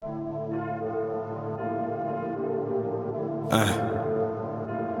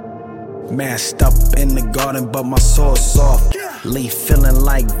Masked up in the garden, but my soul's soft. Leaf feeling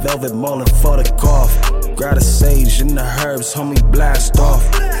like velvet, mulling for the cough. Grab the sage and the herbs, homie, blast off.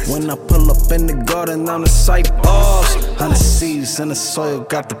 When I pull up in the garden, I'm the sight boss. 100 seeds in the soil,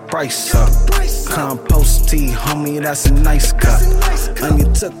 got the price up. Compost tea, homie, that's a nice cut.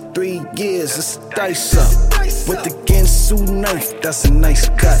 Onion took 3 years, it's a dice up. With the Ginsu knife, that's a nice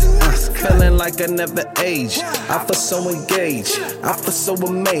cut. Feeling like I never age. I feel so engaged, I feel so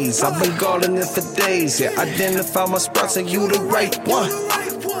amazed. I've been gardening for days, yeah. Identify my spots and you the right one.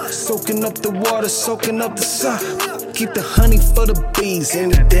 Soaking up the water, soaking up the sun. Keep the honey for the bees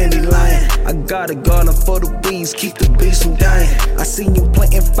and the dandelion. I got a garden for the weeds, keep the bees from dying. I seen you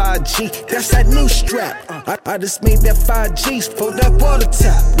planting 5G, that's that new strap. I just made that 5Gs for that water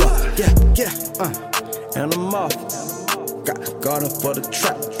tap. And I'm off. Got a garden for the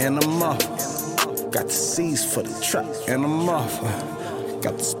trap, and I'm off. Got the seeds for the trap, and I'm off.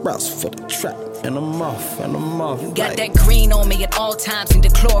 Got the sprouts for the trap, and I'm off, and I'm off. Got that green on me at all times, need the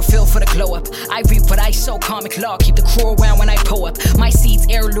chlorophyll for the glow up. I reap what I sow, karmic law, keep the crew around when I pull up. My seeds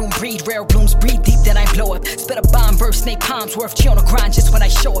heirloom breed, rare blooms breathe deep, then I blow up. Spit a bomb, burst, snake palms, worth G on the grind just when I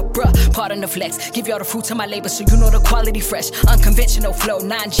show up, bruh. Pardon the flex, give y'all the fruits of my labor so you know the quality fresh. Unconventional flow,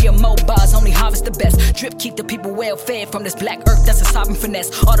 9 GMO bars, only harvest the best. Drip, keep the people well fed from this black earth, that's a sovereign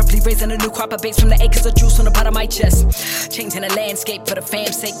finesse. Audibly raising a new crop of base from the acres of juice on the bottom of my chest. Changing the landscape for the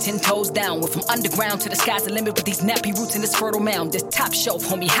fam's sake, 10 toes down. Went from underground to the sky's the limit with these nappy roots in this fertile mound. This top shelf,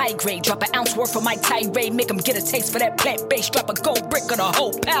 homie, high grade. Drop an ounce worth of my tirade. Make them get a taste for that plant base. Drop a gold brick on a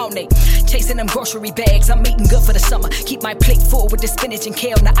whole pound, they chasing them grocery bags. I'm eating good for the summer. Keep my plate full with the spinach and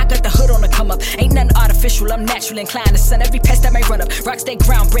kale. Now I got the hood on the come up. Ain't nothing artificial, I'm naturally inclined to sun every pest that may run up. Rocks stay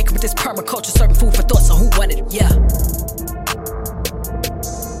groundbreaking with this permaculture. Serving food for thoughts on who wanted it, yeah.